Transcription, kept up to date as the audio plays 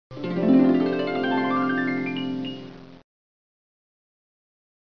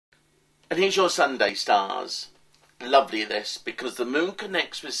And here's your Sunday stars. Lovely this, because the moon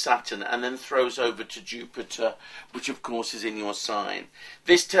connects with Saturn and then throws over to Jupiter, which of course is in your sign.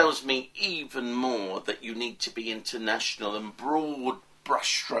 This tells me even more that you need to be international and broad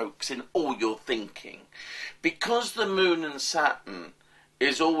brushstrokes in all your thinking. Because the moon and Saturn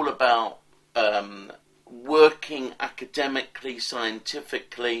is all about working academically,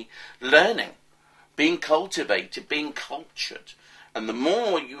 scientifically, learning, being cultivated, being cultured. And the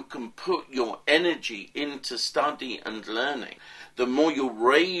more you can put your energy into study and learning, the more you'll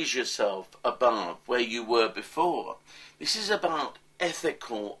raise yourself above where you were before. This is about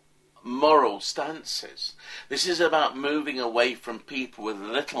ethical, moral stances. This is about moving away from people with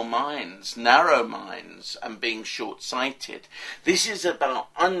little minds, narrow minds, and being short-sighted. This is about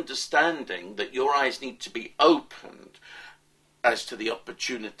understanding that your eyes need to be opened as to the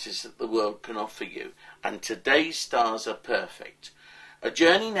opportunities that the world can offer you. And today's stars are perfect. A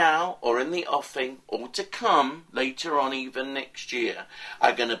journey now, or in the offing, or to come later on even next year,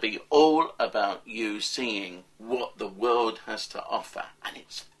 are going to be all about you seeing what the world has to offer. And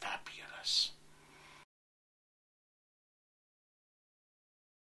it's fabulous.